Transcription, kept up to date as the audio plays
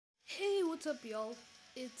what's up, y'all?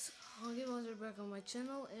 It's Huggy Monster back on my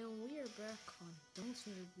channel, and we are back on Dance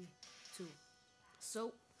Movie 2.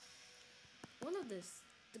 So,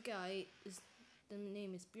 the guy the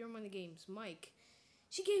name is Beer Money Games, Mike.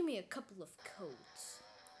 She gave me a couple of codes.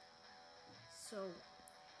 So,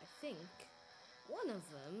 I think one of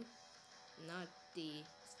them, not the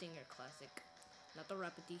Stinger Classic, not the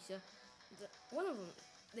Rapidicia, one of them,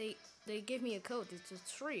 they gave me a code. It's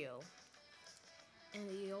a trio. And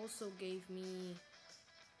he also gave me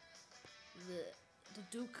the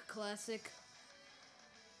Duke Classic,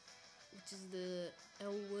 which is the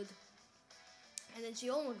Elwood, and then she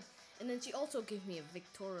also gave me a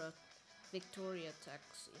Victoria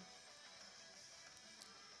Taxi.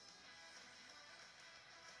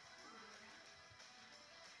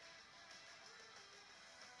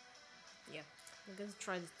 Yeah, I'm gonna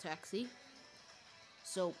try the taxi.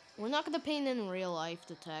 So we're not gonna paint in real life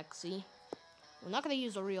the taxi. We're not gonna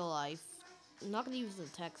use I'm not gonna use the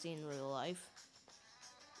taxi in real life.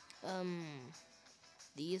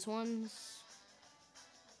 These ones.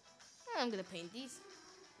 I'm gonna paint these.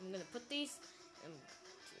 I'm gonna put these in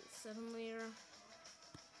 7 layer.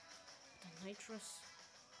 The nitrous.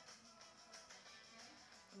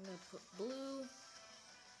 I'm gonna put blue.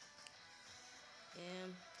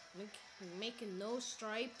 And making no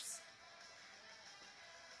stripes.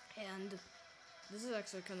 And this is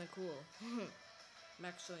actually kind of cool. I'm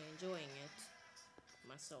actually enjoying it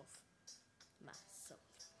myself.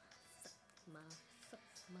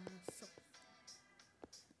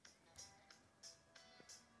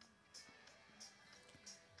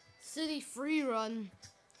 City free run.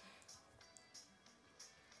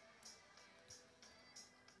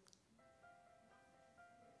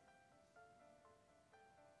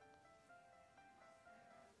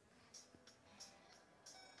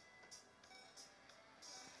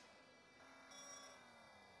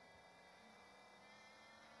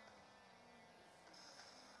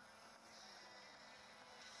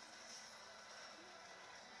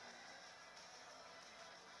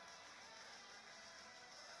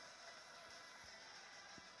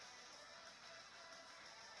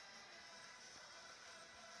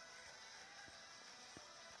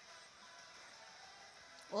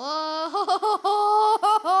 Whoa!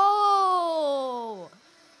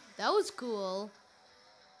 That was cool.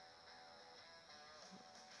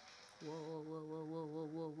 Whoa, whoa, whoa, whoa, whoa,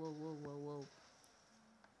 whoa, whoa, whoa, whoa, whoa.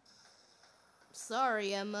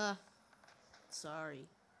 Sorry, Emma. Sorry.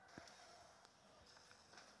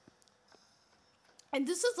 And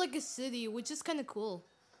this is like a city, which is kind of cool.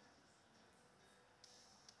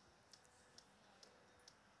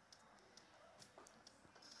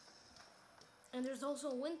 And there's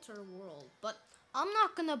also Winter World, but I'm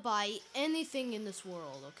not gonna buy anything in this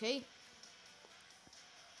world, okay?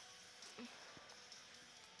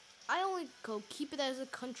 I only go keep it as a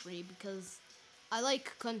country because I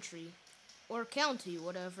like country. Or county,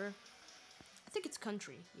 whatever. I think it's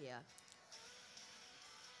country, yeah.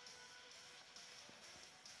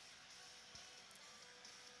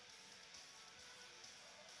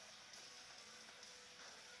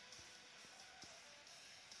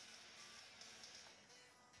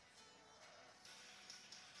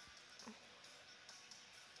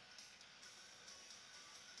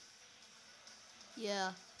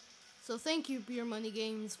 Yeah. So thank you, Beer Money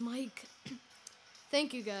Games, Mike.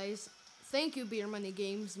 Thank you, guys. Thank you, Beer Money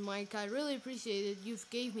Games, Mike. I really appreciate it. You've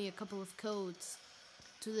gave me a couple of codes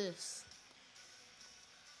to this.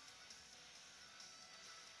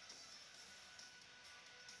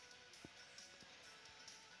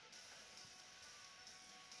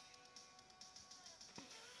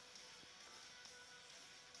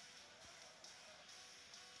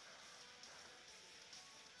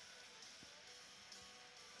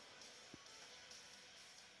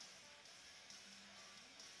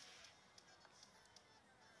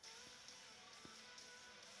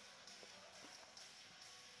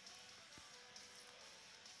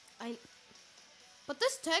 But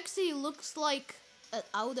this taxi looks like an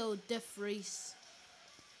auto diff race.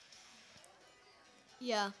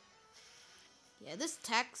 Yeah. Yeah, this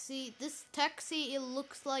taxi, it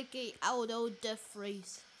looks like a auto diff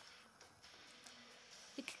race.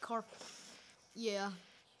 Like a car. Yeah.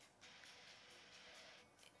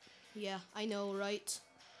 Yeah, I know, right?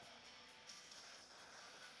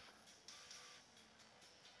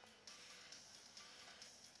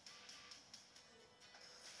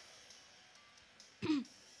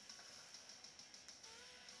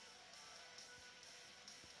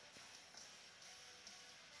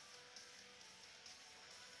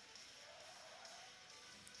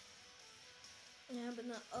 Yeah, but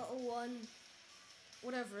not 1,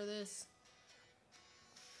 whatever it is.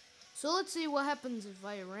 So let's see what happens if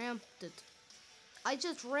I ramped it. I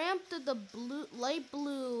just ramped the light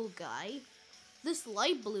blue guy. This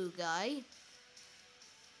light blue guy.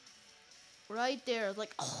 Right there.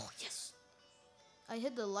 Like, oh, yes. I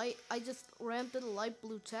hit the light. I just ramped the light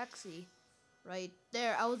blue taxi. Right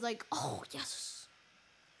there. I was like, oh, yes.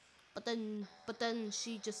 But then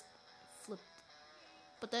she just flipped.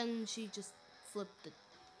 It.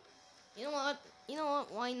 You know what?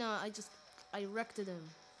 Why not? I wrecked him.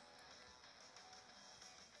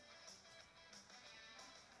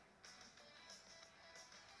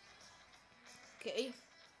 Okay,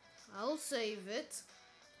 I'll save it.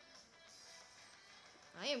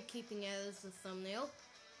 I am keeping it as a thumbnail.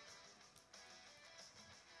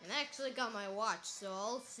 And I actually got my watch, so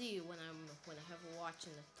I'll see when I have a watch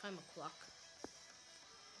and the timer clock.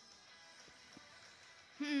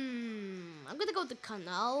 I'm gonna go to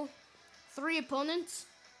Canal. 3 opponents.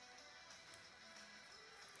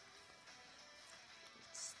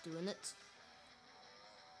 It's doing it.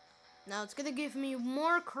 Now it's gonna give me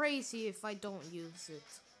more crazy if I don't use it.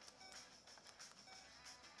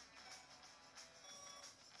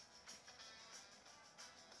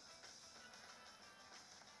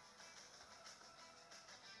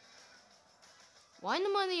 Why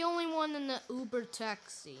am I the only one in the Uber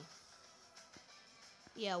taxi?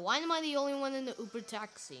 Yeah, why am I the only one in the Uber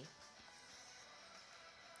taxi?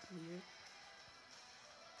 Weird.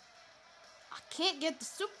 I can't get the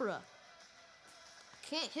Supra. I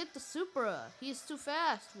can't hit the Supra. He's too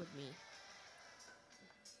fast with me.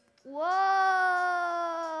 Whoa!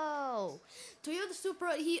 Toyota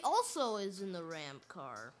Supra, he also is in the ramp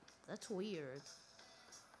car. That's weird.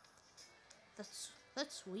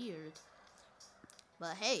 That's weird.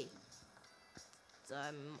 But hey,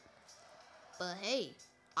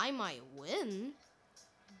 I might win.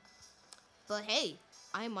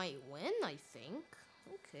 I think.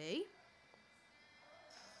 Okay.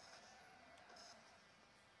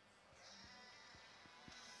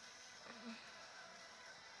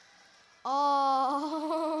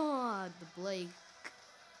 Oh, the Blake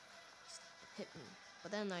hit me.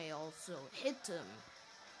 But then I also hit him.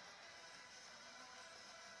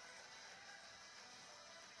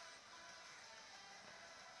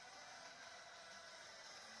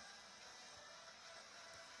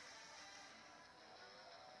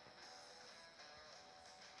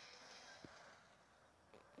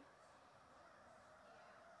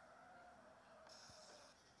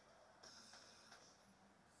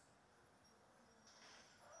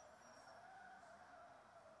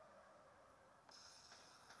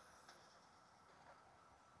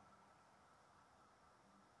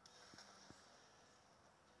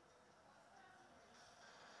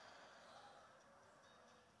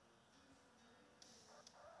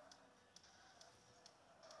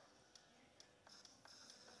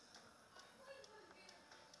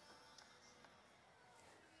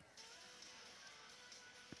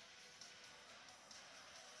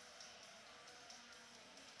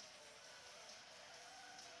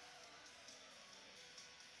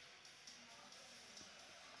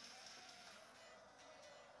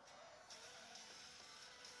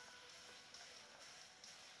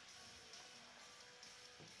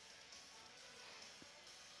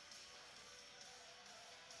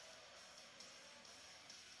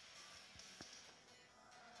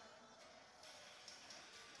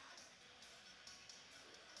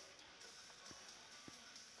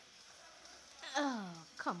 Oh,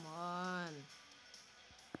 come on.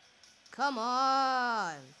 Come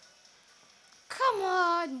on. Come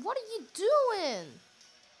on. What are you doing?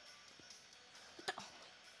 Oh my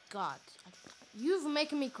god. You've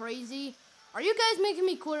making me crazy. Are you guys making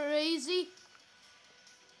me crazy?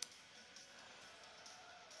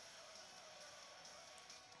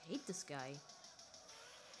 I hate this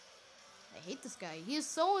guy. He is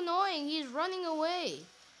so annoying. He's running away.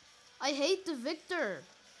 I hate the Victor.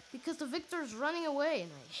 Because the Victor's running away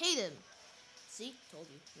and I hate him. See? Told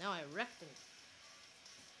you. Now I wrecked him.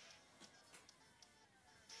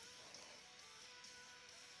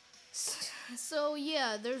 So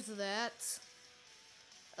yeah, there's that.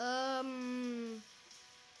 I'm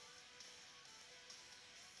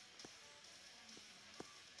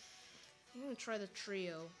gonna try the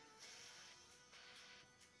trio.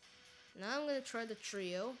 Now I'm gonna try the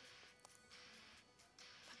trio.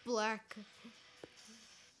 Black.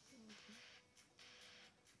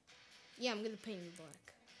 Yeah, I'm gonna paint it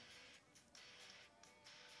black.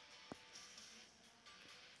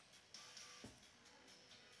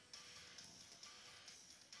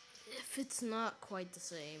 If it's not quite the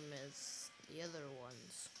same as the other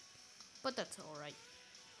ones. But that's alright.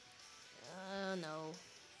 No.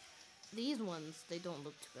 these ones, they don't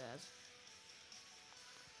look too bad.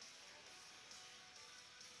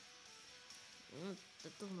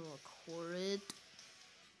 That doesn't look horrid.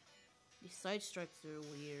 These side stripes are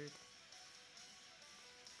weird.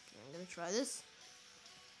 Okay, I'm gonna try this.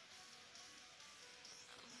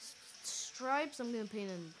 Stripes, I'm gonna paint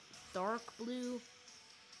in dark blue.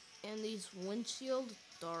 And these windshield,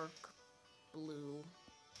 dark blue.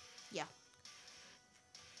 Yeah.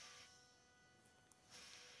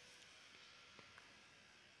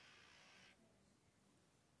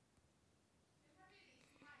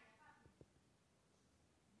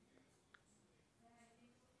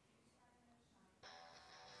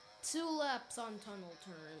 Two laps on tunnel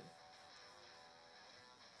turn.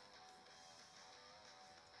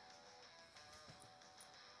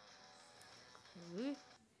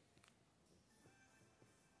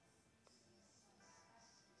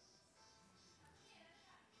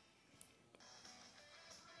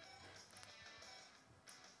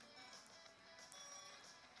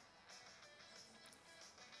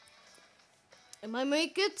 Am I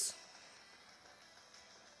make it?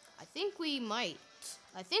 I think we might.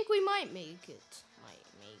 I think we might make it. Might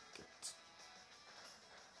make it.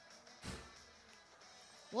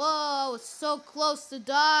 Whoa, it's so close to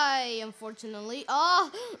die, unfortunately.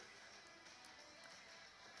 Oh!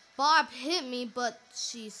 Bob hit me, but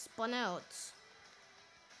she spun out.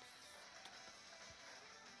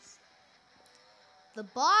 The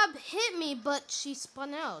Bob hit me, but she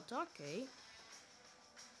spun out. Okay.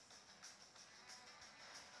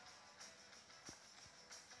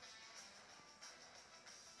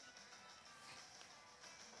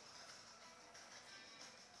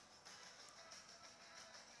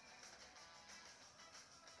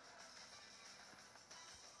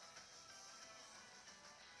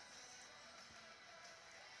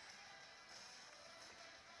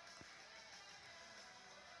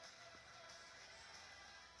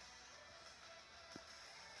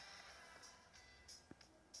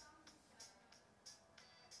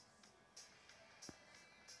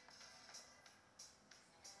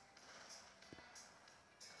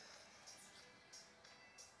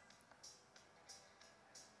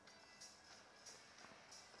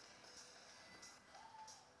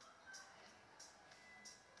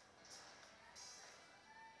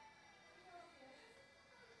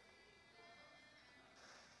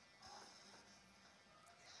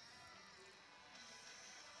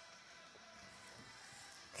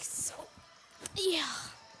 So, yeah.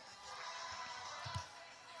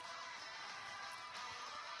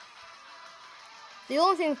 The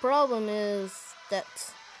only problem is that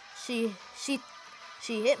she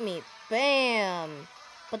hit me, bam,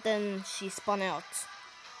 but then she spun out.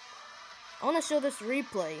 I want to show this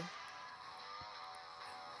replay.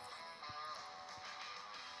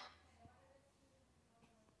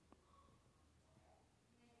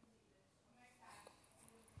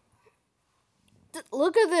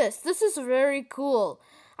 Look at this. This is very cool.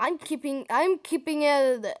 I'm keeping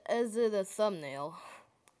it as a thumbnail.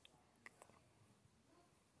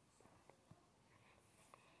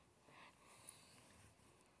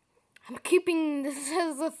 I'm keeping this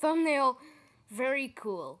as a thumbnail. Very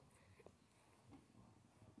cool.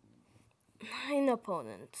 9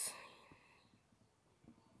 opponents.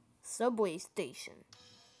 Subway station.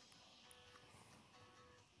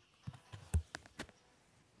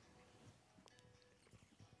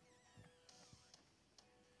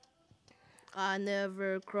 I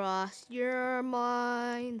never crossed your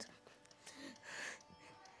mind.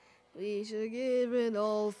 We should give an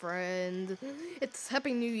old friend. It's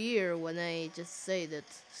Happy New Year when I just say that.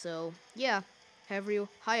 So, yeah.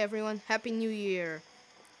 Hi everyone. Happy New Year.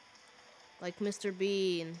 Like Mr.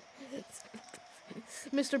 Bean.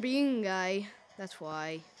 Mr. Bean guy. That's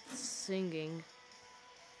why. Singing.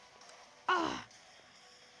 Ah!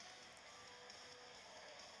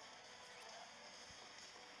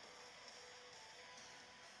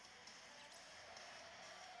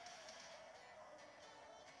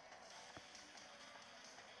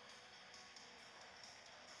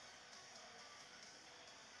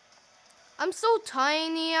 I'm so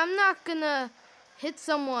tiny. I'm not gonna hit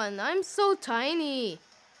someone. I'm so tiny.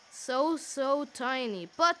 So tiny.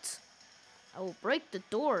 But I will break the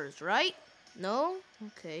doors, right? No?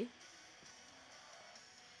 Okay.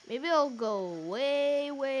 Maybe I'll go way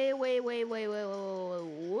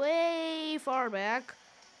far back.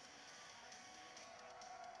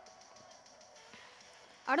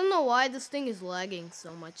 I don't know why this thing is lagging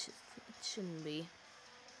so much. It shouldn't be.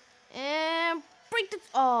 And break the...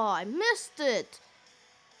 Oh, I missed it.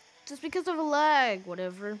 Just because of a lag,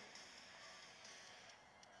 whatever.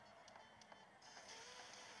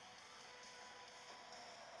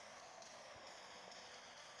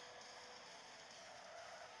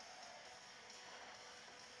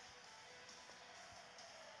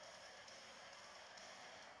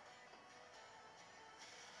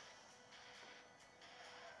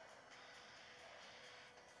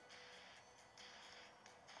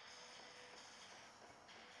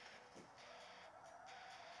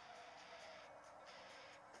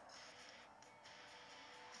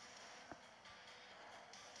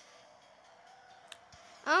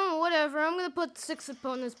 Oh, whatever. I'm gonna put 6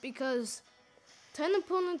 opponents because 10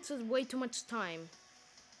 opponents is way too much time.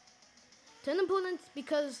 10 opponents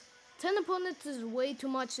because 10 opponents is way too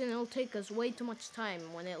much and it'll take us way too much time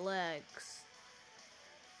when it lags.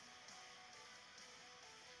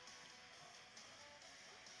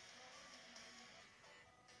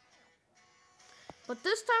 But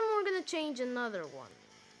this time we're gonna change another one.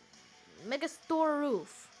 Megastore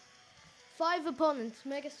Roof. 5 opponents,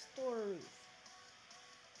 Megastore Roof.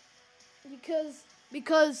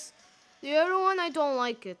 Because the other one I don't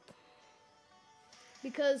like it.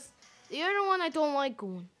 Because the other one I don't like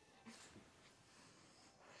going.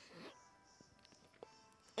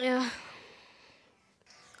 Yeah.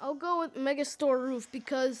 I'll go with Megastore Roof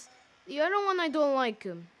because the other one I don't like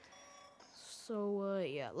him. So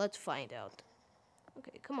yeah, let's find out.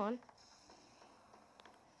 Okay, come on.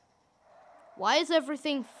 Why is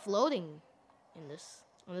everything floating in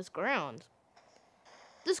on this ground?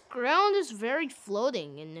 This ground is very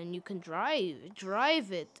floating, and then you can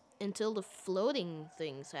drive it until the floating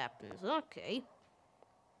things happens. Okay.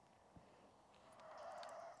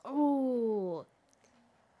 Oh,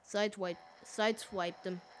 sideswiped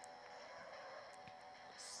them.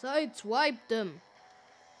 Sideswiped them.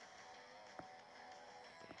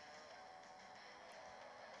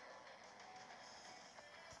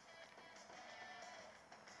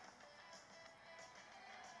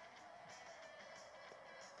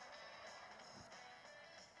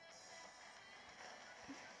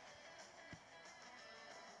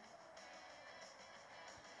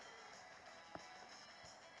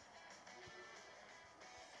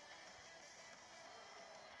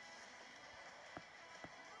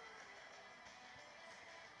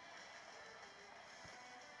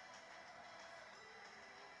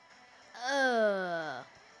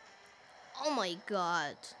 Oh my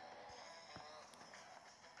god.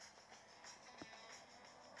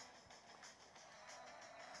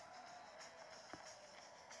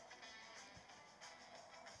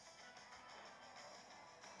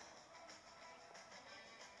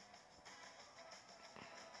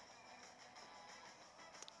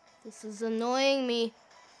 This is annoying me.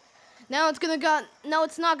 Now it's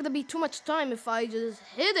not gonna be too much time if I just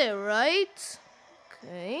hit it, right?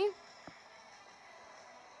 Okay.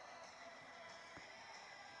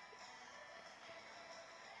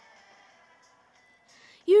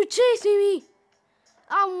 You're chasing me!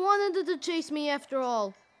 I wanted it to chase me after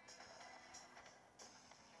all.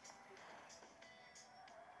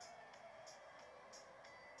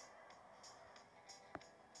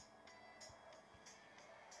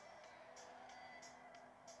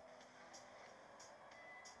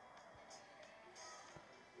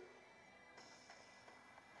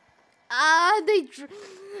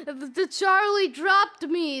 The Charlie dropped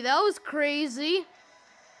me. That was crazy.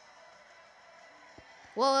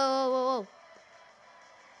 Whoa.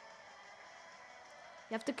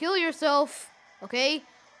 You have to kill yourself, okay?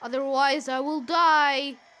 Otherwise I will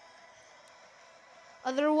die.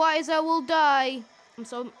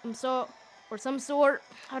 Or some sort.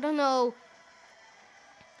 I don't know.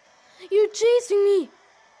 You're chasing me.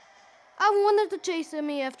 I wanted to chase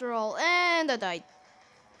me after all, and I died.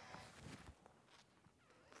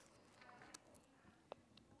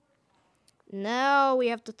 Now we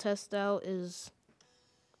have to test out is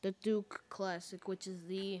the Duke Classic, which is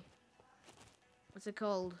the, what's it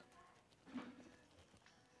called?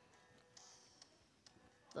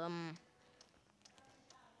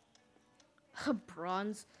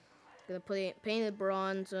 Bronze. Gonna painted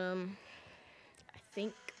bronze. I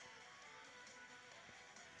think.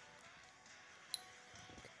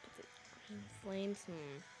 Green flames.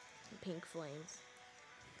 Pink flames.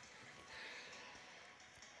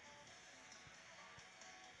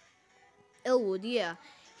 Elwood, yeah.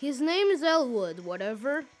 His name is Elwood,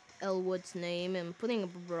 whatever Elwood's name. I'm putting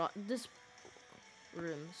this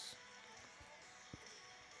rooms.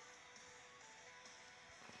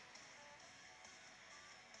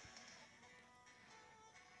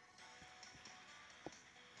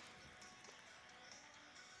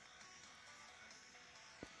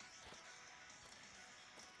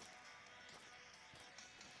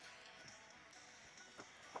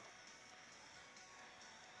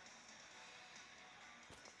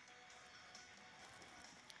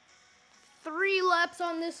 Three laps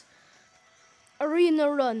on this arena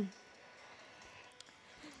run.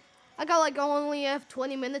 I only have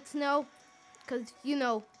 20 minutes now, cause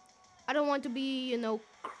I don't want to be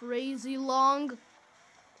crazy long.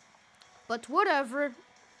 But whatever.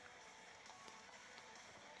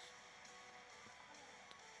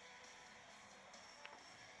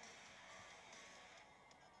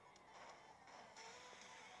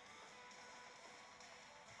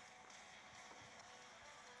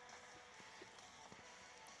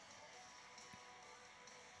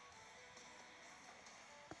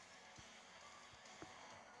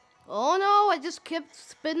 just kept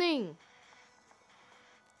spinning.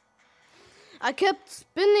 I kept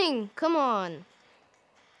spinning. Come on.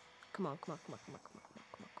 Come on, come on, come on, come on, come on, come on,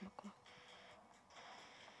 come on, come on, come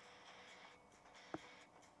on.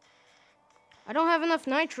 I don't have enough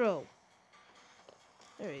nitro.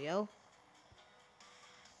 There you go.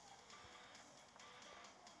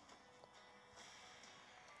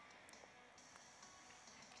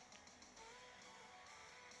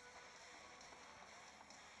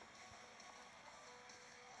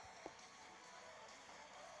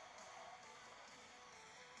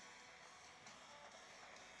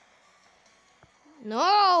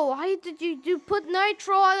 No, why did you put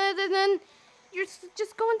nitro on it and then you're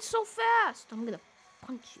just going so fast? I'm gonna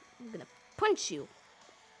punch you. I'm gonna punch you.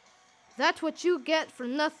 That's what you get for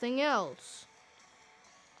nothing else.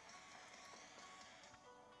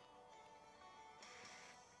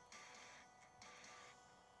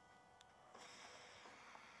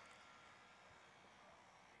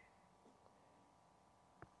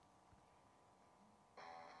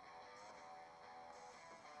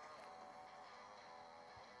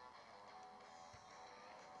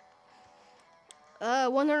 Uh,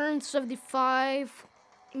 175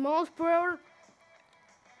 miles per hour.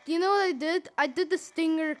 Do you know what I did? I did the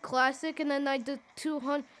Stinger Classic and then I did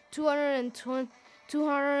 200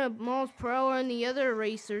 miles per hour on the other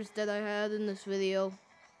racers that I had in this video.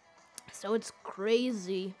 So it's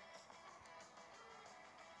crazy.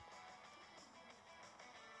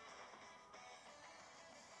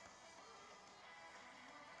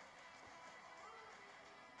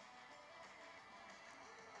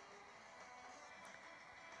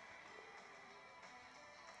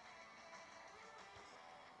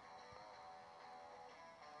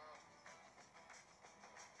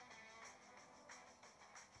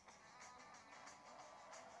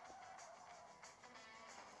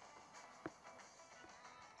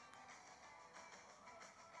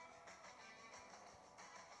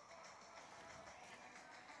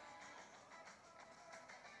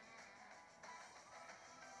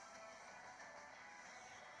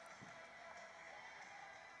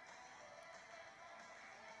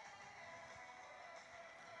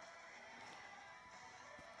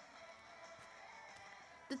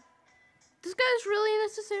 This guy's really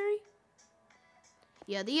necessary.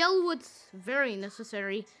 Yeah, the Elwood's very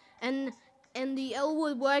necessary, and the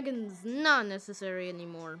Elwood wagon's not necessary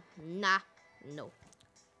anymore. Nah, no.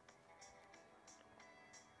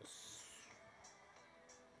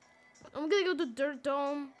 I'm gonna go to Dirt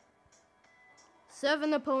Dome.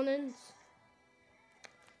 7 opponents.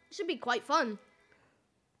 It should be quite fun.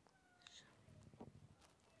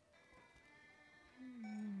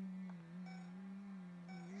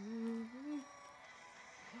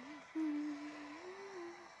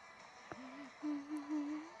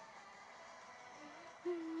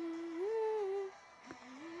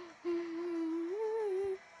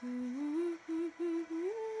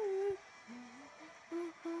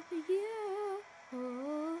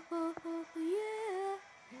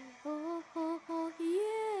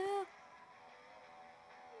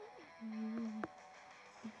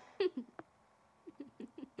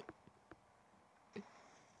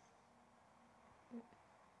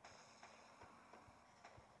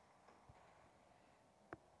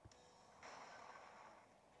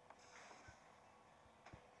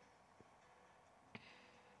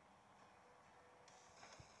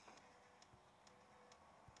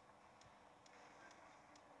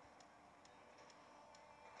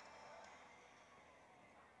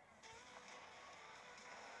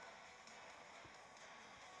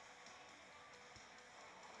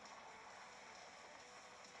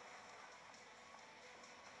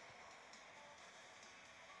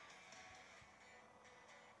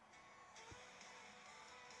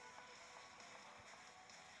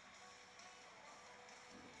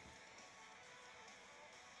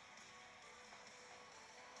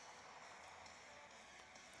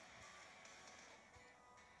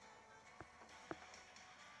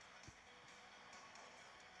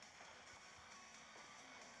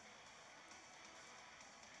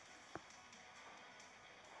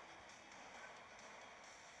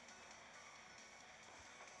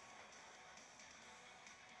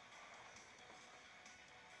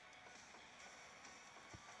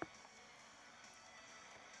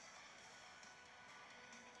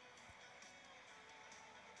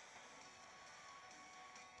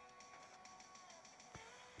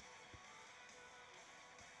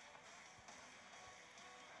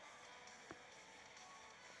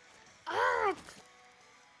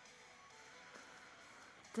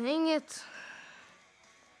 Dang it.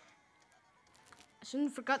 I shouldn't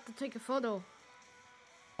have forgot to take a photo.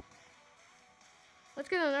 Let's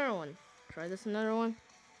get another one. Try this another one.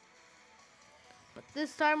 But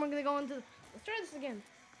this time we're gonna go on to... Let's try this again.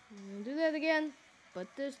 We're gonna do that again. But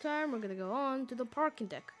this time we're gonna go on to the parking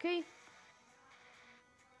deck, okay?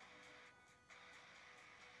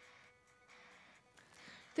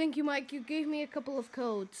 Thank you, Mike. You gave me a couple of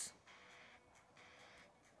codes.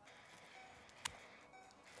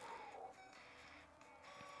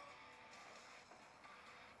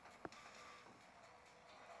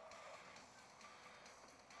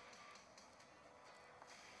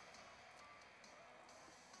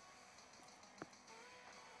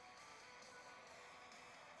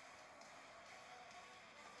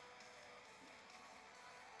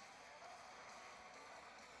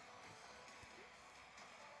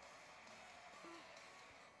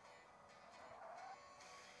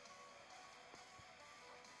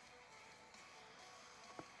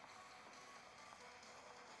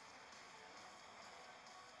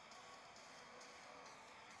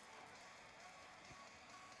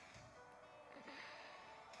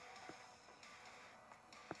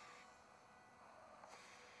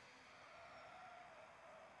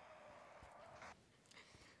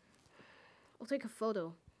 I'll take a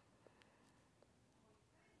photo.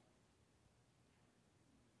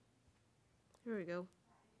 Here we go.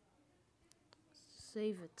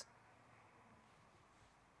 Save it.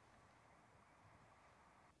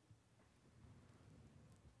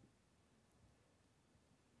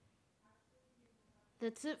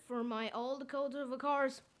 That's it for all the codes of the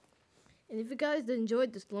cars. And if you guys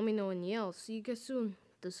enjoyed this, let me know, and yeah, I'll see you guys soon.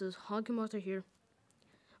 This is Honky Motor here.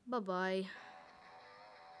 Bye bye.